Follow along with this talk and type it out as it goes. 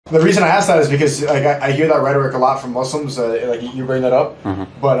The reason I ask that is because like I hear that rhetoric a lot from Muslims. Like you bring that up,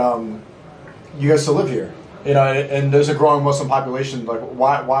 but you guys still live here, you know, and there's a growing Muslim population. Like,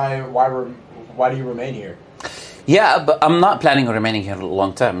 why do you remain here? Yeah, but I'm not planning on remaining here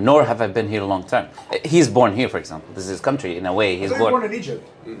long term, nor have I been here long term. He's born here, for example. This is his country, in a way. He's born in Egypt.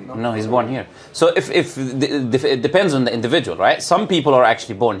 No, he's born here. So if it depends on the individual, right? Some people are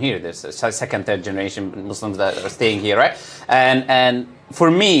actually born here. There's second, third generation Muslims that are staying here, right? And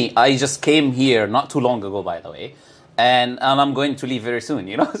for me, I just came here not too long ago, by the way. And I'm going to leave very soon,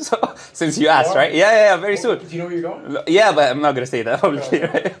 you know. So since you asked, right? Yeah, very soon. Do you know where you're going? Yeah, but I'm not going to say that publicly,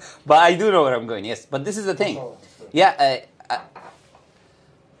 right? But I do know where I'm going. Yes, but this is the thing. Yeah,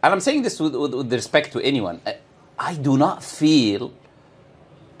 and I'm saying this with respect to anyone. I do not feel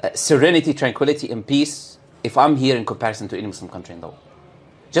serenity, tranquility, and peace if I'm here in comparison to any Muslim country in the world.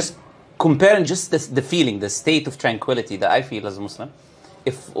 Just comparing just the feeling, the state of tranquility that I feel as a Muslim,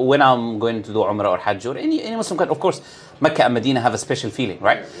 when I'm going to do Umrah or Hajj or any Muslim country, of course, Mecca and Medina have a special feeling,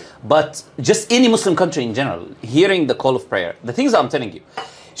 right? But just any Muslim country in general, hearing the call of prayer, the things that I'm telling you,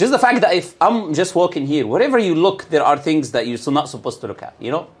 just the fact that if I'm just walking here, wherever you look, there are things that you're not supposed to look at,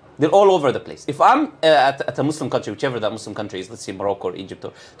 you know? They're all over the place. If I'm at a Muslim country, whichever that Muslim country is, let's say Morocco or Egypt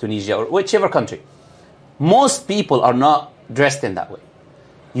or Tunisia or whichever country, most people are not dressed in that way.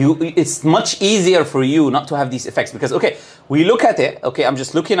 It's much easier for you not to have these effects because, okay, we look at it, okay, I'm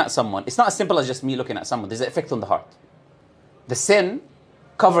just looking at someone. It's not as simple as just me looking at someone. There's an effect on the heart. The sin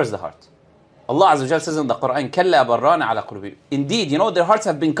covers the heart. Allah Azza wa Jal says in the Quran, كَلَّا بَرَّانَ عَلَى قُلُوبِهِمْ. Indeed, you know, their hearts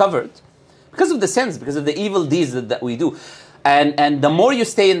have been covered because of the sins, because of the evil deeds that we do. And the more you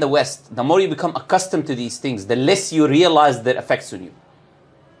stay in the West, the more you become accustomed to these things, the less you realize their effects on you.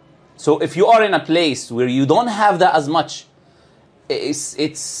 So if you are in a place where you don't have that as much,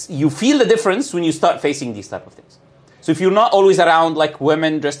 you feel the difference when you start facing these type of things. So if you're not always around like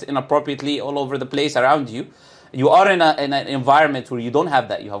women dressed inappropriately all over the place around you, you are in an environment where you don't have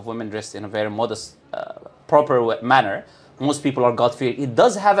that. You have women dressed in a very modest, proper manner. Most people are God-fearing. It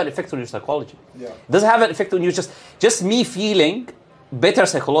does have an effect on your psychology. Yeah. It does have an effect on you. Just me feeling better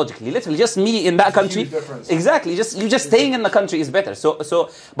psychologically. Literally, just me in that country. Huge difference. Exactly. Just staying in the country is better.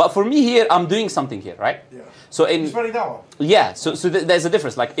 But for me here, I'm doing something here, right? Yeah. So spreading dawah. Yeah. So there's a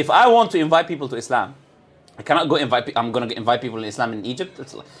difference. Like if I want to invite people to Islam, I cannot go I'm going to invite people in Islam in Egypt.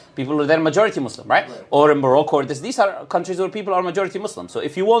 It's like people are there majority Muslim, right? Or in Morocco, or these are countries where people are majority Muslim. So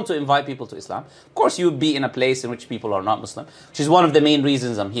if you want to invite people to Islam, of course you would be in a place in which people are not Muslim, which is one of the main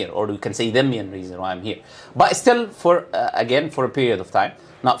reasons I'm here, or you can say the main reason why I'm here. But still, for a period of time,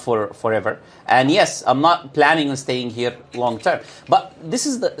 not for forever. And yes, I'm not planning on staying here long term. But this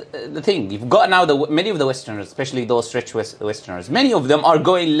is the thing. You've got now many of the Westerners, especially those rich Westerners, many of them are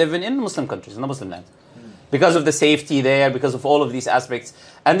living in Muslim countries, in the Muslim lands. Because of the safety there, because of all of these aspects.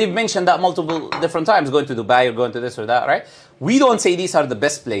 And they've mentioned that multiple different times, going to Dubai or going to this or that, right? We don't say these are the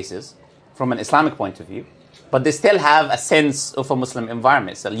best places from an Islamic point of view, but they still have a sense of a Muslim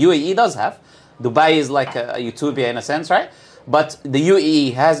environment. So UAE does have. Dubai is like a utopia in a sense, right? But the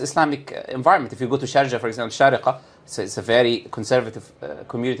UAE has Islamic environment. If you go to Sharjah, for example, Sharqa, it's a very conservative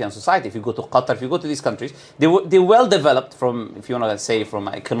community and society. If you go to Qatar, if you go to these countries, they're well developed from, if you want to say, from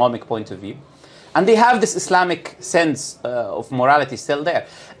an economic point of view. And they have this Islamic sense of morality still there.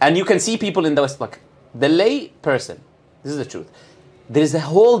 And you can see people in the West, like the lay person, this is the truth. There is a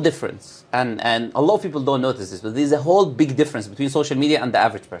whole difference, and a lot of people don't notice this, but there is a whole big difference between social media and the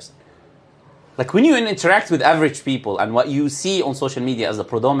average person. Like when you interact with average people and what you see on social media as the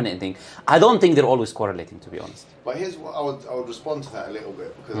predominant thing, I don't think they're always correlating, to be honest. But here's what I would respond to that a little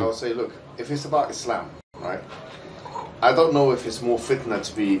bit, because I would say, look, if it's about Islam, right, I don't know if it's more fitna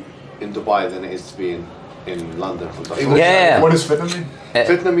to be in Dubai than it is to be in London, for example. Yeah. What does fitna mean?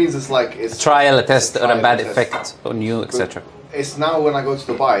 Fitna means it's a trial, a test, or a bad effect on you, etc. It's now when I go to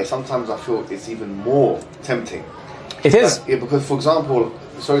Dubai, sometimes I feel it's even more tempting. It is. Because, for example,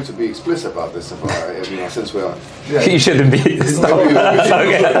 sorry to be explicit about this, since we're... Yeah. You shouldn't be. Stop.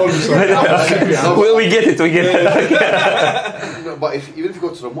 We get it, No, but even if you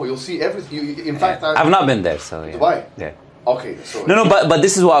go to the mall, you'll see everything. In fact, I've not been there, so yeah. Dubai? Yeah. Okay, so... No, but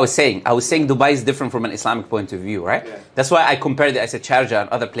this is what I was saying. I was saying Dubai is different from an Islamic point of view, right? Yeah. That's why I compared it. I said Sharjah and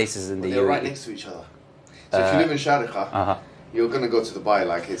other places in the UAE. They're right next to each other. So if you live in Sharjah, you're going to go to Dubai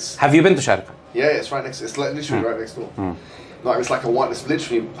like it's... Have you been to Sharjah? Yeah, it's right next... It's like literally right next door. No, it's like it's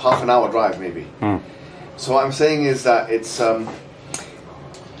literally half an hour drive maybe. So what I'm saying is that it's... even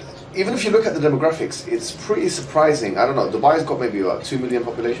if you look at the demographics, it's pretty surprising. I don't know, Dubai's got maybe about 2 million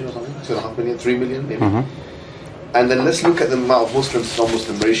population or something, 2.5 million, 3 million maybe. And then let's look at the amount of Muslims to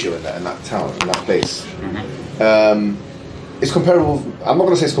non-Muslim ratio in that town, in that place. it's comparable. I'm not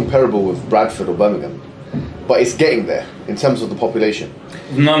going to say it's comparable with Bradford or Birmingham, but it's getting there in terms of the population.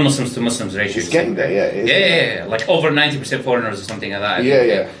 Non-Muslims to Muslims ratio. It's getting there, yeah. Yeah. Like over 90% foreigners or something like that.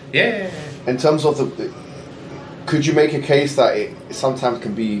 Yeah. In terms of could you make a case that it sometimes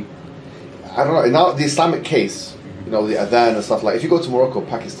can be, I don't know, now the Islamic case, you know, the adhan and stuff, like if you go to Morocco,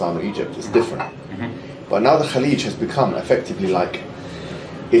 Pakistan or Egypt, it's different. But now the Khalij has become effectively like,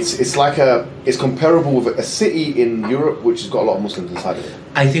 it's comparable with a city in Europe which has got a lot of Muslims inside of it.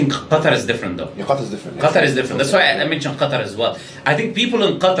 I think Qatar is different though. Yeah, Qatar is different. Qatar is different. That's why I mentioned Qatar as well. I think people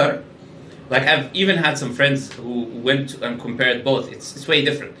in Qatar, like I've even had some friends who went and compared both. It's way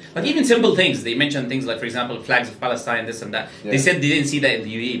different. Like even simple things. They mentioned things like, for example, flags of Palestine, this and that. Yeah. They said they didn't see that in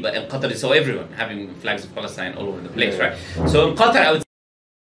the UAE, but in Qatar they saw everyone having flags of Palestine all over the place, right? So in Qatar, I would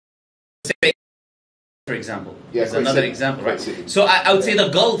say, for example, is another example, right? So I would say the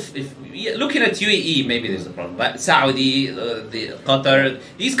Gulf, looking at UAE, maybe there's a problem, but Saudi, the Qatar,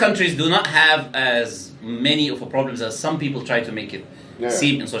 these countries do not have as many of a problems as some people try to make it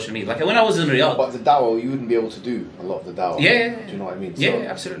seem in social media. Like when I was in Riyadh. But the dawah, you wouldn't be able to do a lot of the dawah. Yeah. Do you know what I mean? Yeah,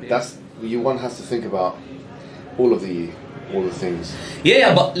 absolutely. One has to think about all the things.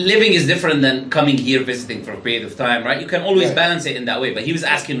 Yeah, but living is different than coming here visiting for a period of time, right? You can always balance it in that way. But he was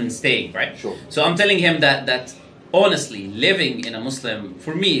asking and staying, right? Sure. So I'm telling him that honestly, living in a Muslim,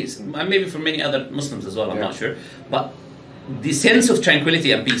 for me, and maybe for many other Muslims as well, I'm not sure, but the sense of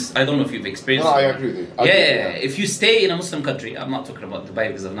tranquility and peace, I don't know if you've experienced it. No, I agree with you. If you stay in a Muslim country, I'm not talking about Dubai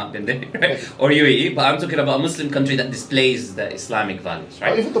because I've not been there, right? Or UAE, but I'm talking about a Muslim country that displays the Islamic values,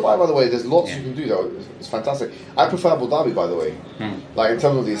 right? Even Dubai, by the way, there's lots you can do though. It's fantastic. I prefer Abu Dhabi, by the way. Like in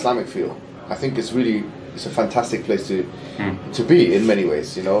terms of the Islamic feel, I think it's a fantastic place to be in many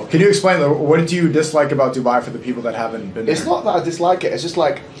ways, you know. Can you explain, what do you dislike about Dubai for the people that haven't been there? It's not that I dislike it, it's just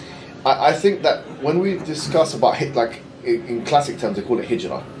like, I think that when we discuss about like, in classic terms they call it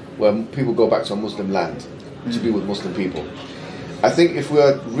hijrah, where people go back to a Muslim land to be with Muslim people. I think if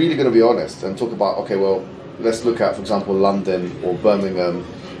we're really going to be honest and talk about, okay, well, let's look at, for example, London or Birmingham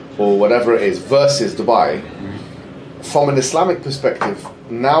or whatever it is versus Dubai, from an Islamic perspective,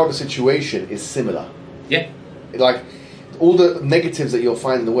 now the situation is similar. Yeah. Like, all the negatives that you'll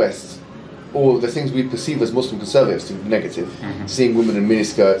find in the West, or the things we perceive as Muslim conservatives to be negative, seeing women in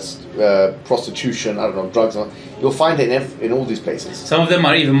miniskirts, prostitution, I don't know, drugs, you'll find it in all these places. Some of them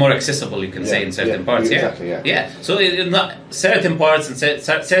are even more accessible, you can say, in certain parts. Exactly, yeah. So not certain parts and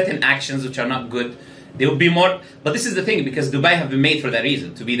certain actions which are not good, they will be more. But this is the thing, because Dubai have been made for that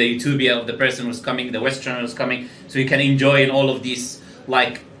reason, to be the utopia of the person who's coming, the Westerner who's coming, so you can enjoy in all of these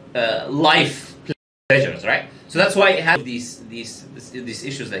like life pleasures, right? So that's why it has these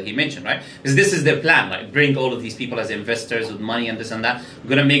issues that he mentioned, right? Because this is their plan, like bring all of these people as investors with money and this and that. We're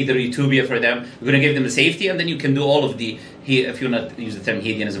going to make the utopia for them. We're going to give them the safety, and then you can do all of the, if you want to use the term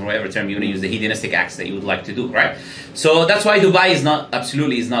hedonism or whatever term you want to use, the hedonistic acts that you would like to do, right? So that's why Dubai is not a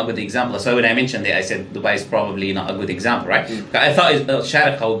good example. So when I mentioned it, I said Dubai is probably not a good example, right? I thought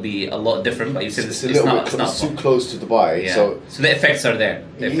Sharqa would be a lot different, but you said it's not too close to Dubai. Yeah. So the effects are there.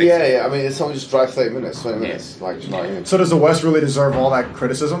 I mean, it's only just drive 30 minutes, 20 minutes. Like, you know what I mean? So does the West really deserve all that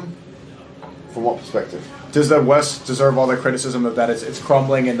criticism? From what perspective? Does the West deserve all the criticism of that it's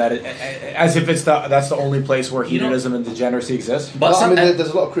crumbling and that as if that's the only place where hedonism and degeneracy exists? But I mean, there's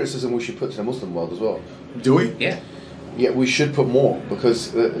a lot of criticism we should put to the Muslim world as well. Do we? Yeah. Yeah, we should put more,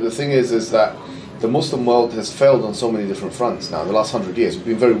 because the thing is that the Muslim world has failed on so many different fronts now. In the last 100 years, we've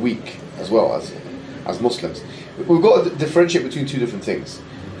been very weak as well as Muslims. We've got to differentiate between two different things.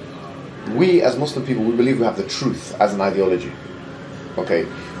 We as Muslim people, we believe we have the truth as an ideology. Okay,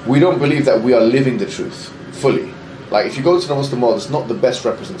 we don't believe that we are living the truth fully. Like, if you go to the Muslim world, it's not the best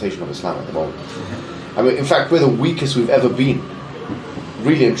representation of Islam at the moment. I mean, in fact, we're the weakest we've ever been,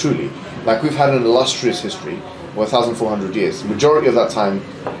 really and truly. Like, we've had an illustrious history, 1,400 years. The majority of that time,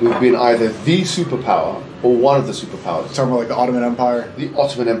 we've been either the superpower or one of the superpowers. Talking about like the Ottoman Empire? The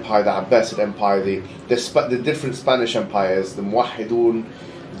Ottoman Empire, the Abbasid Empire, the different Spanish empires, the Muwahhidun,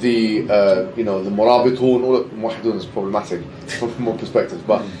 the Murabitun. All of Muwahhidun is problematic from more perspectives,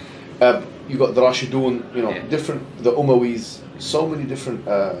 but you got the Rashidun, the Umayyads. So many different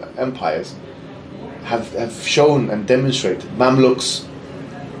empires have shown and demonstrated. Mamluks,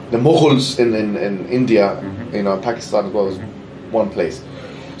 the Mughals in India, Pakistan as well as one place.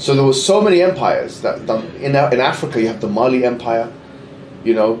 So there were so many empires that in Africa you have the Mali Empire,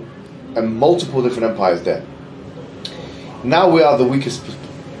 and multiple different empires there. Now we are the weakest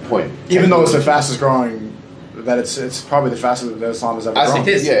point. Even though it's the fastest growing, that it's probably the fastest that Islam has ever grown. It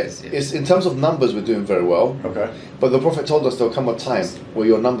is. Yeah, it's in terms of numbers we're doing very well. Okay. But the Prophet told us there will come a time where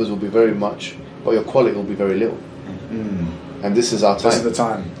your numbers will be very much, but your quality will be very little. and this is our time. This is the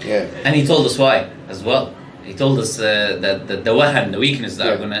time. Yeah. And he told us why as well. He told us that the wahan, the weakness that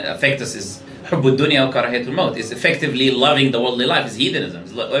are going to affect us is حب الدنيا وكراهية الموت. Is effectively loving the worldly life, is hedonism,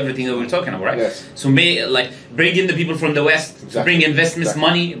 is everything that we're talking about, right? Yes. So bring in the people from the West, to bring investments,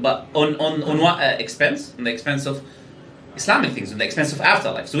 money, but on what expense? On the expense of Islamic things, on the expense of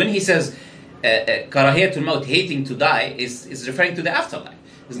afterlife. So when he says كراهية الموت, hating to die, is referring to the afterlife.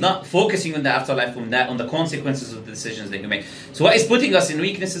 It's not focusing on the afterlife, on the consequences of the decisions that you make. So what is putting us in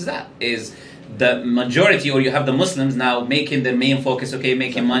weakness is the majority, or you have the Muslims now making their main focus, okay,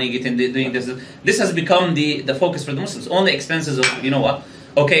 making money, doing this. This has become the focus for the Muslims, on the expenses of, you know what,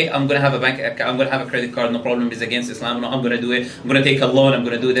 okay, I'm going to have a bank account, I'm going to have a credit card, no problem, it's against Islam, no, I'm going to do it, I'm going to take a loan, I'm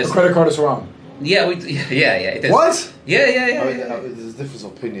going to do this. A credit card is wrong. Yeah, it is. What? Yeah. I mean, there's a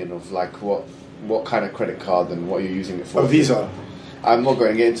different opinion of like what kind of credit card and what you're using it for. A Visa. I'm not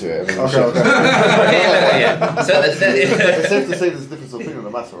going to get into it. I mean, Okay. Yeah. So it's safe to say there's a difference of opinion on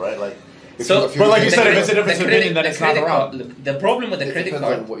the matter, right? Like, but like you said, if it's a difference of opinion, then it's not wrong. The problem with the credit depends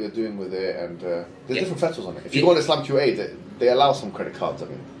card, on what you're doing with it, and there's different fetters on it. If you go on Islam QA, they allow some credit cards. I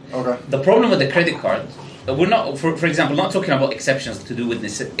mean, Okay. the problem with the credit card, we're not, for example, not talking about exceptions to do with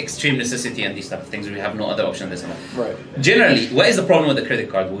extreme necessity and these type of things where we have no other option. This and that. Right. Generally, what is the problem with the credit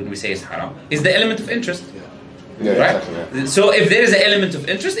card when we say it's haram? Is the element of interest. yeah, Right? exactly. Yeah. So if there is an element of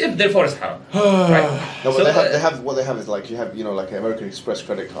interest, therefore it's haram. Right? No, but So, what they have is like you have like an American Express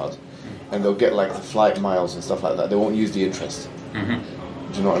credit card, and they'll get like the flight miles and stuff like that. They won't use the interest. Mhm.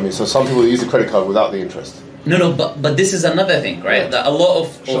 Do you know what I mean? So some people use the credit card without the interest. No, but this is another thing, right? Yeah. That a lot of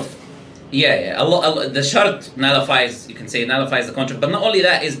Sure. the shart nullifies, you can say, nullifies the contract. But not only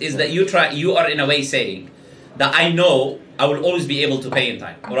that, is that you are in a way saying that I know I will always be able to pay in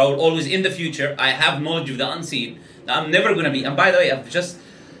time, or I will always in the future, I have knowledge of the unseen, that I'm never going to be. And by the way, I've just,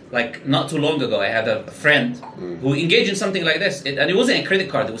 like, not too long ago, I had a friend who engaged in something like this, and it wasn't a credit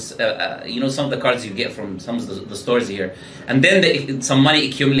card. It was, some of the cards you get from some of the stores here, and then some money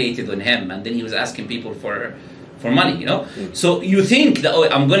accumulated on him, and then he was asking people for money, you know. So you think that,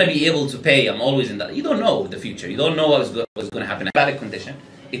 I'm going to be able to pay. I'm always in that. You don't know the future. You don't know what's going to happen. A valid condition,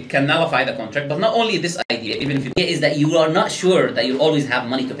 it can nullify the contract. But not only this idea, even if is that you are not sure that you'll always have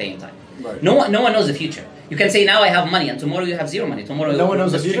money to pay in time. Right. No one knows the future. You can say now I have money, and tomorrow you have zero money. Tomorrow No one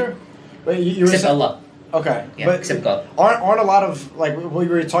knows the future. But you except Allah. Okay. Yeah, but except God. Aren't a lot of, like we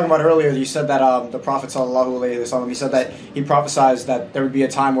were talking about earlier, you said that the Prophet sallallahu alaihi wasallam, he said that he prophesied that there would be a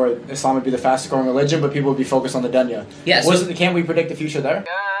time where Islam would be the fastest growing religion, but people would be focused on the dunya. Yeah, so Can't we predict the future there?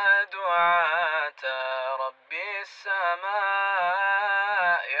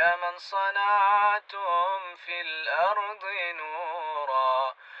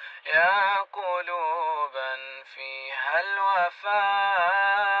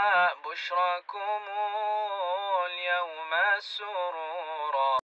 بشركم اليوم السرور